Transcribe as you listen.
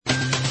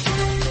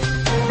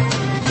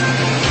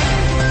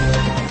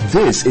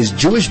This is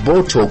Jewish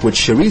Board Talk with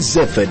Cherise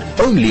Zefford,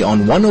 only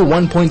on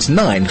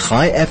 101.9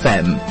 Chai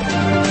FM.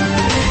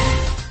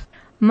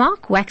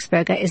 Marc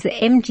Wachsberger is the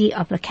MD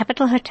of the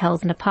Capital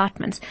Hotels and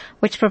Apartments,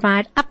 which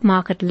provide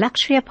upmarket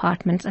luxury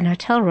apartments and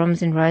hotel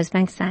rooms in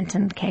Rosebank,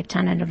 Sandton, Cape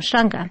Town and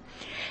Umhlanga.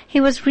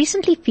 He was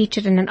recently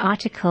featured in an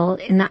article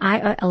in the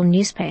IOL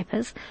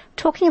newspapers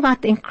talking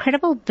about the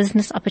incredible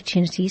business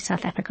opportunities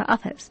South Africa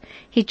offers.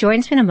 He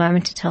joins me in a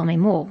moment to tell me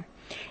more.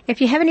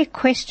 If you have any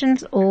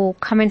questions or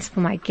comments for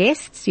my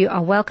guests, you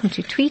are welcome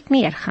to tweet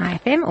me at Chai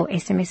FM or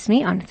SMS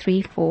me on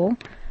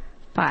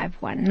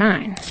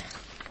 34519.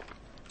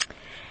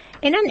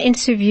 In an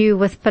interview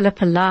with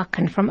Philippa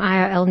Larkin from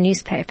IOL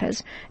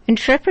newspapers,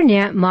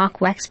 entrepreneur Marc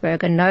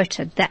Wachsberger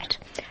noted that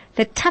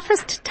the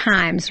toughest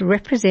times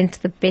represent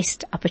the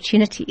best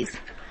opportunities.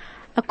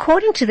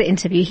 According to the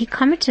interview, he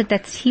commented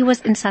that he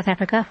was in South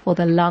Africa for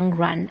the long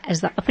run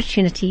as the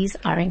opportunities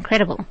are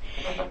incredible.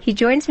 He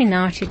joins me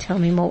now to tell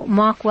me more.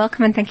 Marc,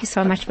 welcome and thank you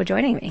so much for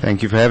joining me.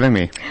 Thank you for having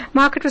me.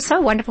 Marc, it was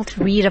so wonderful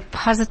to read a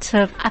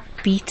positive,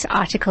 upbeat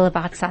article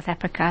about South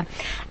Africa.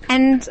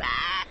 And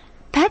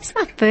perhaps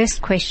my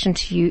first question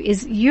to you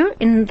is, you're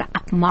in the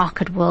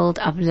upmarket world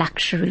of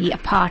luxury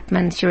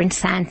apartments. You're in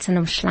Sandton,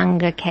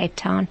 Umhlanga, Cape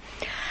Town.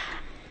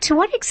 To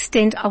what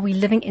extent are we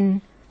living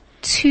in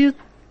two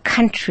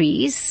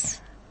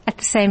countries at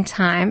the same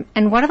time,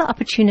 and what are the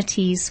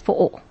opportunities for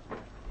all?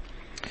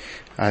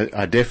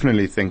 I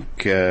definitely think,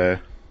 we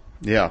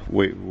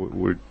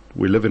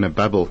live in a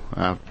bubble.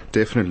 I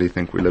definitely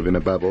think we live in a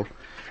bubble,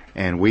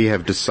 and we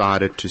have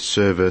decided to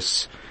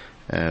service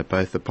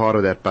both a part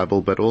of that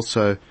bubble, but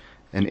also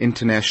an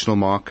international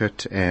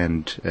market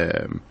and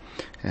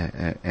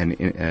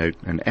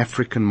an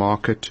African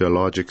market to a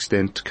large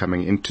extent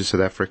coming into South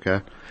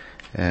Africa.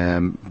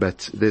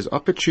 But there's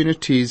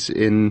opportunities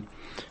in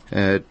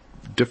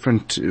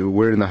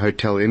we're in the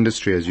hotel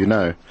industry, as you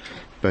know,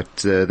 but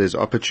there's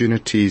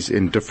opportunities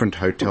in different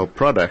hotel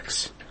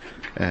products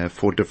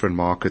for different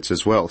markets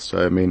as well.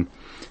 So, I mean,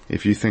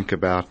 if you think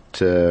about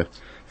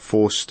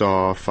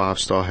 4-star,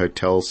 5-star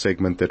hotel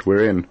segment that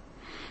we're in,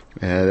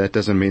 that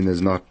doesn't mean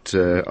there's not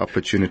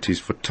opportunities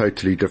for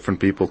totally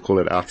different people, call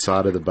it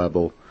outside of the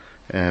bubble,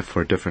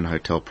 for a different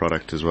hotel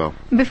product as well.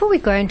 Before we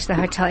go into the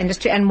hotel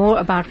industry and more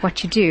about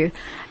what you do,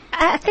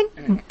 I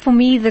think for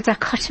me the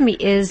dichotomy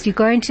is you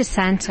go into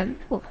Sandton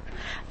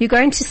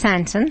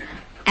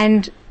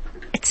and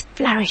it's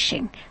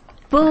flourishing.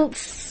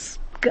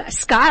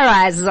 Sky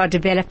rises are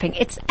developing.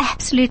 It's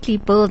absolutely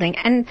building.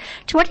 And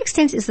to what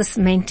extent is this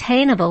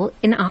maintainable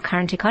in our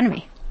current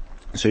economy?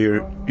 So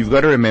you've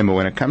got to remember,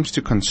 when it comes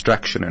to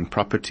construction and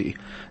property,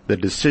 the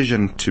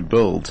decision to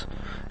build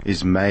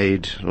is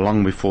made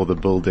long before the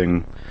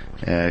building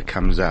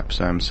comes up.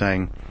 So I'm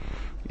saying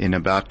in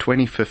about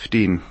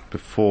 2015,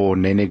 before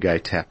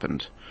Nenegate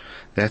happened,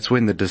 that's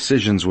when the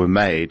decisions were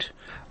made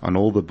on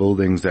all the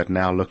buildings that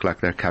now look like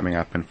they're coming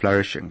up and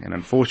flourishing. And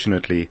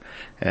unfortunately,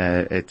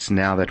 it's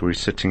now that we're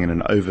sitting in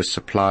an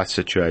oversupply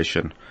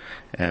situation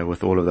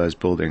with all of those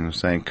buildings. I'm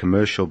saying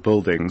commercial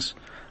buildings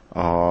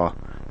are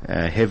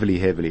heavily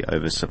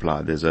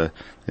oversupplied.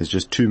 There's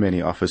just too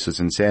many offices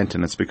in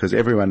Sandton. It's because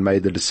everyone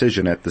made the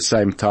decision at the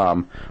same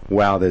time,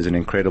 wow, there's an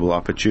incredible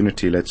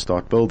opportunity, let's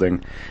start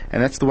building.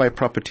 And that's the way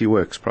property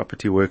works.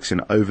 Property works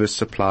in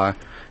oversupply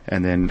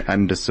and then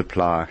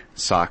undersupply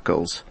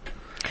cycles.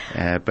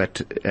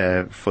 But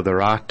for the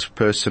right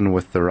person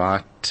with the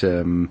right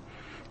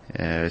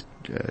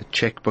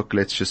checkbook,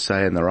 let's just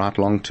say, and the right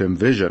long-term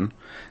vision,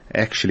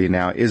 actually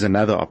now is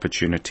another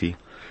opportunity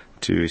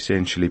to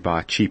essentially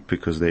buy cheap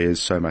because there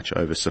is so much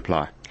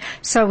oversupply.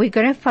 So we're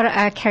going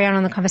to carry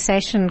on the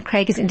conversation.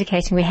 Craig is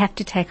indicating we have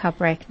to take our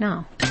break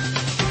now.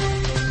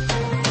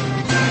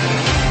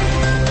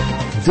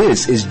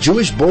 This is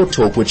Jewish Board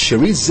Talk with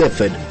Cherise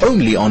Zefford,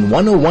 only on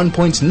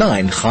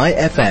 101.9 Chai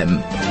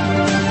FM.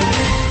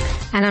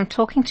 And I'm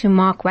talking to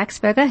Marc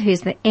Wachsberger,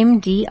 who's the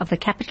MD of the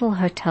Capital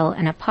Hotel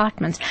and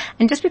Apartments.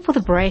 And just before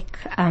the break,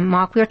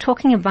 Marc, we were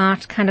talking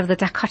about kind of the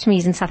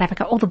dichotomies in South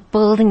Africa, all the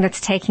building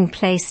that's taking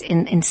place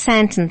in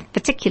Sandton,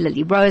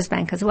 particularly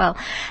Rosebank as well,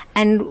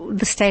 and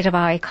the state of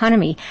our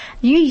economy.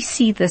 You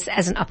see this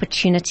as an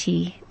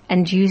opportunity,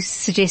 and you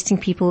suggesting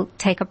people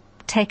take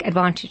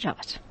advantage of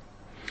it.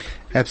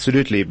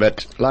 Absolutely.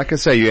 But like I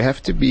say, you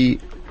have to be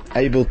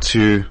able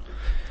to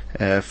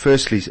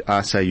firstly,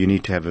 I say you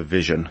need to have a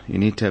vision. You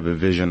need to have a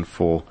vision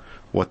for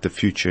what the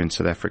future in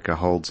South Africa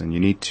holds, and you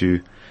need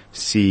to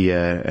see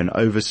an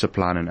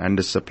oversupply and an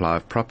undersupply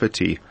of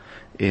property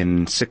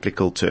in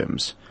cyclical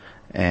terms.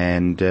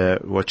 And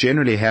what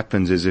generally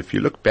happens is, if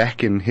you look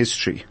back in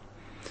history,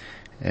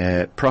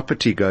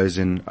 property goes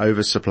in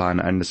oversupply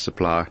and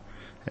undersupply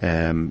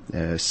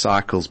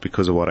cycles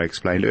because of what I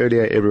explained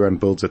earlier. Everyone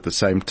builds at the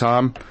same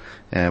time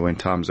when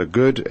times are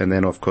good, and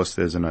then of course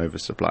there's an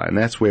oversupply, and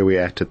that's where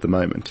we're at the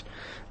moment.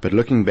 But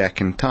looking back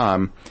in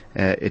time,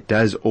 it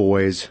does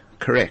always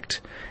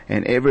correct,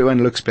 and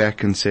everyone looks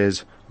back and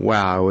says,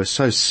 wow, I was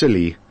so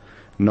silly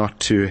not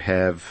to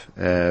have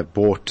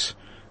bought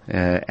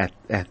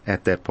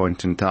at that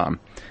point in time.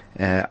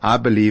 I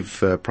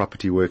believe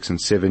property works in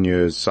 7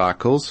 years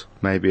cycles.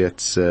 Maybe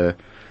it's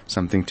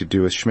something to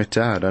do with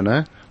Schmitter, I don't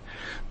know.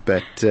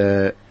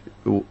 But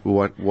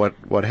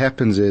what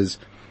happens is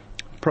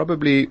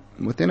probably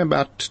within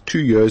about 2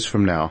 years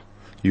from now,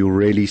 you'll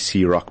really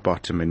see rock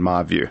bottom, in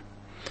my view.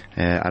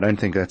 I don't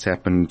think that's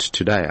happened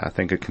today. I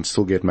think it can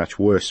still get much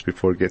worse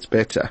before it gets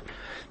better.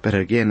 But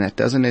again, that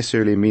doesn't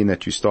necessarily mean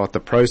that you start the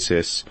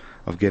process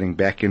of getting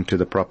back into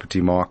the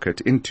property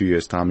market in 2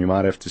 years' time. You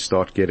might have to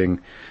start getting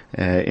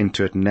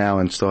into it now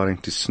and starting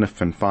to sniff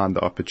and find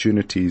the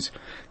opportunities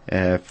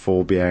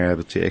for being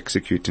able to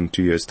execute in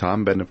 2 years'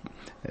 time. But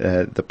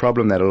the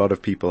problem that a lot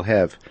of people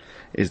have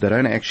is they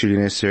don't actually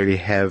necessarily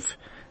have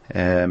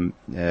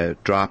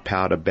dry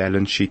powder,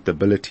 balance sheet, the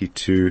ability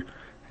to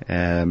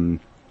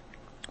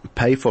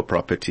pay for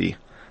property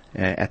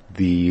at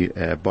the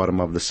bottom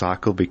of the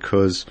cycle,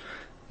 because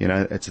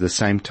it's the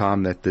same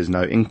time that there's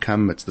no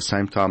income. It's the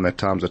same time that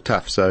times are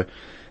tough. So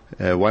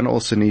one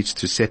also needs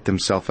to set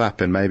themselves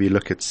up and maybe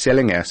look at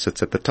selling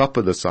assets at the top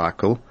of the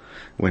cycle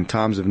when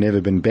times have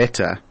never been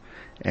better,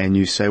 and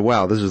you say,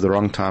 wow, this is the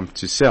wrong time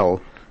to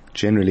sell.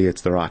 Generally,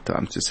 it's the right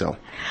time to sell.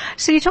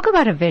 So you talk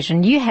about a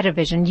vision. You had a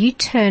vision. You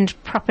turned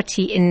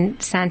property in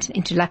Sandton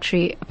into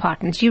luxury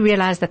apartments. You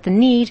realized that the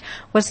need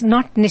was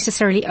not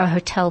necessarily a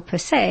hotel per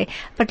se,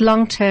 but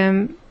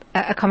long-term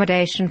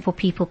accommodation for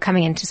people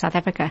coming into South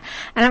Africa.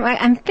 And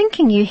I'm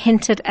thinking you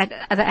hinted at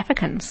other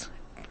Africans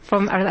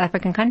from other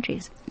African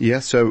countries. Yeah,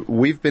 so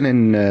we've been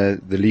in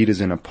the leaders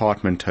in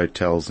apartment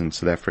hotels in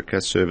South Africa,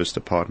 serviced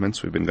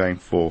apartments. We've been going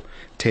for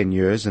 10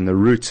 years, and the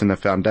roots and the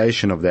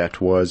foundation of that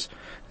was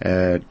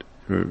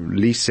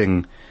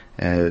leasing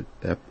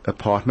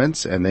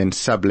apartments and then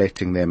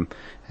subletting them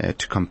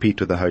to compete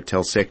with the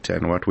hotel sector.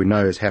 And what we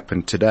know has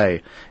happened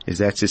today is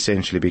that's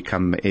essentially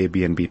become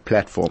Airbnb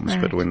platforms.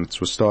 Right. But when it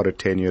was started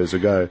 10 years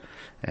ago,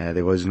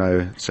 there was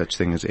no such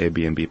thing as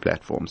Airbnb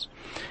platforms.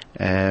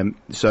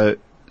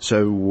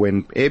 So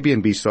when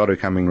Airbnb started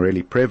becoming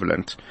really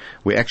prevalent,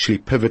 we actually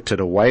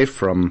pivoted away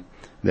from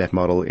that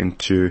model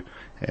into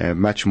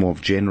much more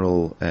of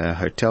general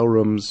hotel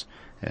rooms,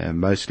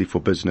 mostly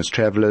for business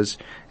travelers,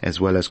 as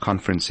well as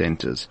conference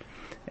centers.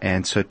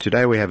 And so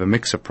today we have a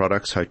mix of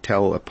products,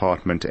 hotel,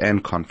 apartment,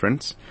 and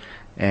conference.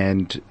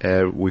 And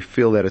we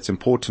feel that it's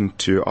important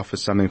to offer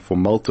something for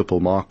multiple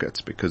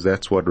markets, because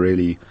that's what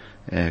really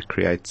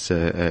creates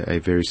a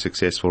very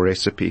successful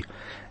recipe.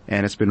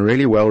 And it's been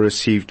really well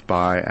received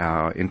by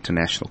our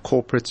international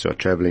corporates who are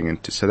traveling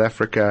into South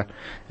Africa.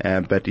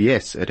 But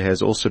yes, it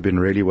has also been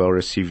really well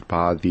received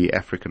by the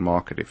African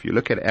market. If you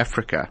look at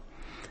Africa,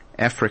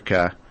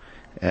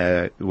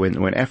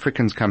 when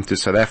Africans come to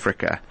South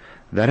Africa,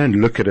 they don't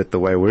look at it the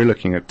way we're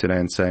looking at it today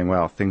and saying,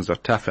 wow, things are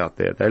tough out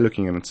there. They're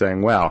looking at it and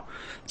saying, wow,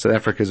 South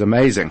Africa is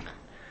amazing.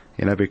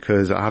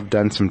 Because I've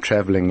done some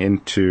traveling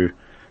into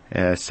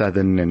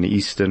southern and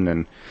eastern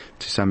and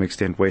to some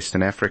extent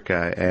Western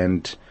Africa,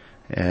 and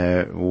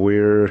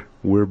we're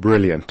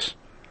brilliant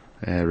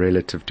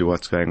relative to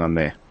what's going on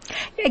there.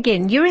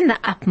 Again, you're in the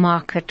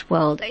upmarket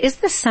world. Is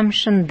the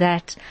assumption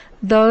that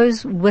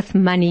those with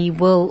money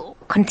will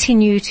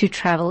continue to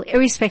travel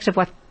irrespective of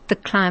what the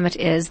climate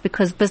is,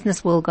 because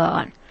business will go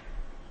on?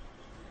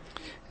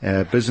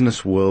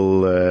 Business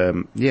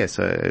will, yes,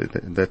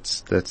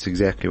 that's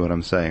exactly what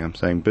I'm saying. I'm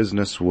saying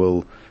business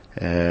will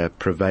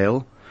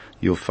prevail.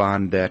 You'll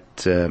find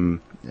that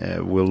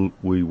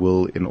we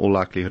will in all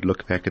likelihood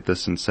look back at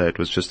this and say it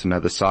was just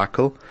another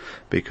cycle,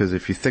 because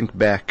if you think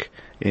back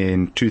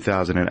in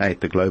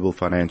 2008, the global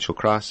financial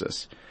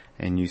crisis,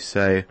 and you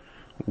say,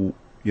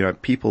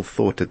 people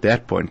thought at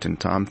that point in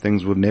time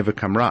things would never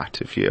come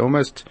right. If you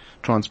almost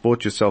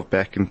transport yourself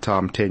back in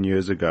time 10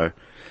 years ago,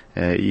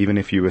 even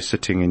if you were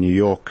sitting in New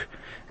York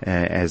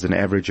as an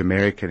average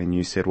American and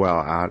you said,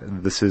 wow,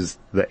 this is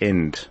the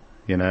end,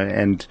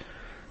 and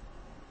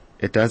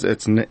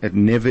it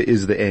never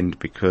is the end,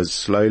 because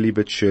slowly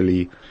but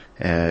surely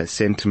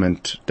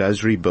sentiment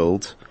does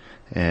rebuild.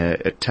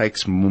 It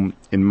takes, in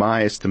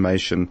my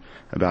estimation,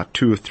 about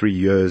 2 or 3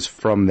 years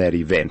from that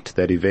event.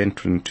 That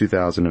event in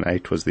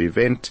 2008 was the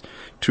event.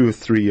 2 or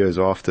 3 years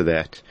after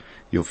that,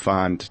 you'll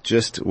find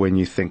just when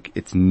you think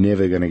it's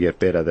never going to get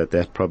better,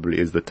 that probably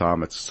is the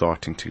time it's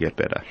starting to get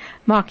better.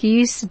 Marc,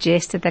 you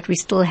suggested that we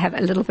still have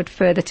a little bit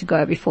further to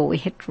go before we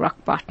hit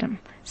rock bottom.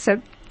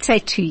 So say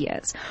 2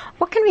 years.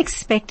 What can we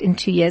expect in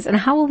 2 years, and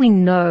how will we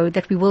know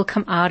that we will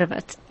come out of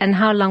it, and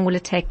how long will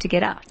it take to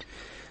get out?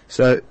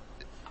 So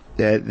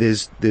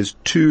there's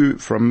two,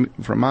 from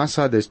my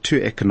side, there's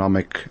two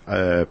economic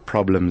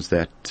problems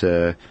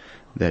that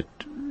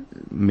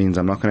means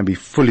I'm not going to be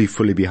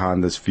fully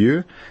behind this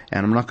view,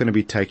 and I'm not going to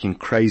be taking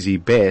crazy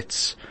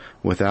bets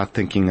without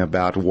thinking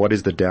about what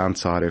is the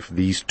downside if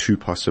these two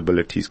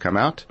possibilities come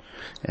out.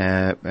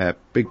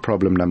 Big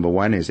problem number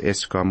one is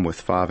Eskom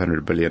with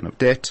 500 billion of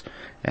debt.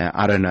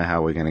 I don't know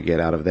how we're going to get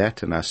out of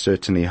that, and I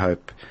certainly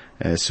hope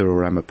Cyril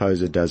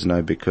Ramaphosa does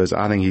know, because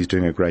I think he's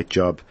doing a great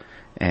job,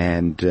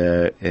 and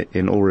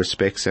in all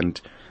respects, and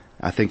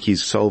I think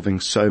he's solving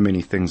so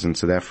many things in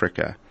South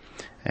Africa.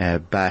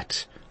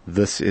 But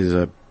this is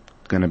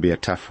going to be a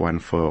tough one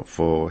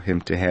for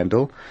him to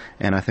handle.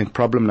 And I think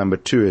problem number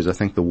 2 is I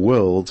think the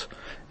world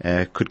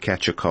could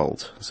catch a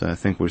cold. So I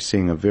think we're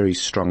seeing a very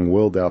strong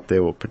world out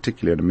there, or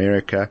particularly in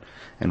America,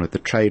 and with the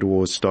trade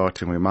wars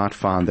starting, we might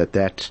find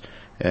that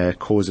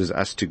causes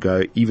us to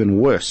go even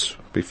worse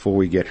before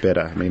we get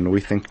better. I mean,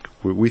 we think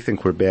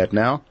we're bad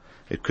now.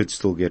 It could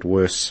still get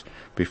worse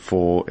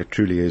before it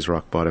truly is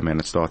rock bottom and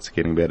it starts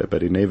getting better.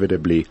 But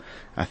inevitably,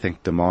 I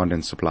think demand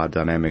and supply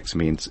dynamics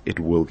means it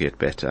will get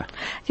better.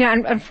 Yeah,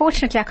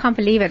 unfortunately, I can't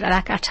believe it.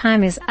 Like, our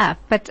time is up.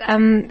 But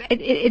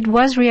it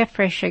was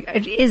refreshing.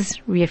 It is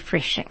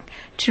refreshing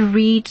to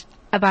read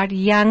about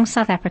young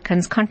South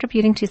Africans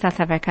contributing to South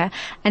Africa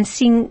and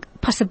seeing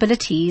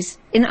possibilities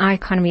in our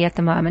economy at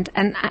the moment.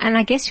 And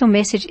I guess your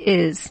message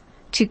is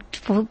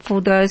for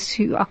those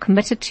who are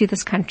committed to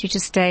this country to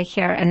stay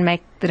here and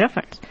make the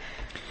difference.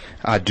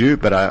 I do,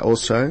 but I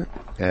also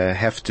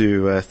have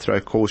to throw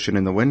caution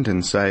in the wind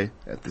and say,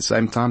 at the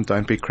same time,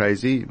 don't be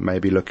crazy.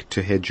 Maybe look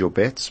to hedge your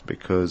bets,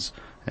 because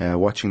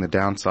watching the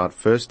downside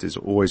first is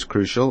always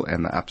crucial,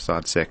 and the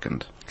upside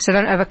second. So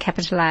don't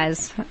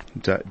overcapitalize.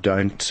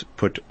 Don't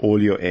put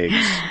all your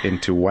eggs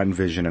into one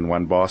vision and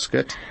one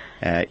basket,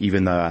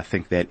 even though I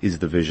think that is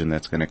the vision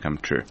that's going to come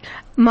true.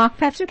 Marc,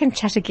 perhaps we can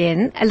chat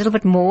again a little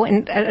bit more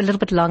and a little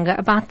bit longer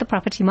about the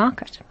property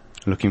market.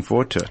 Looking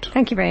forward to it.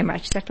 Thank you very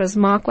much. That was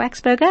Marc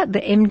Wachsberger,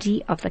 the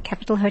MD of the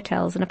Capital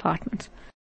Hotels and Apartments.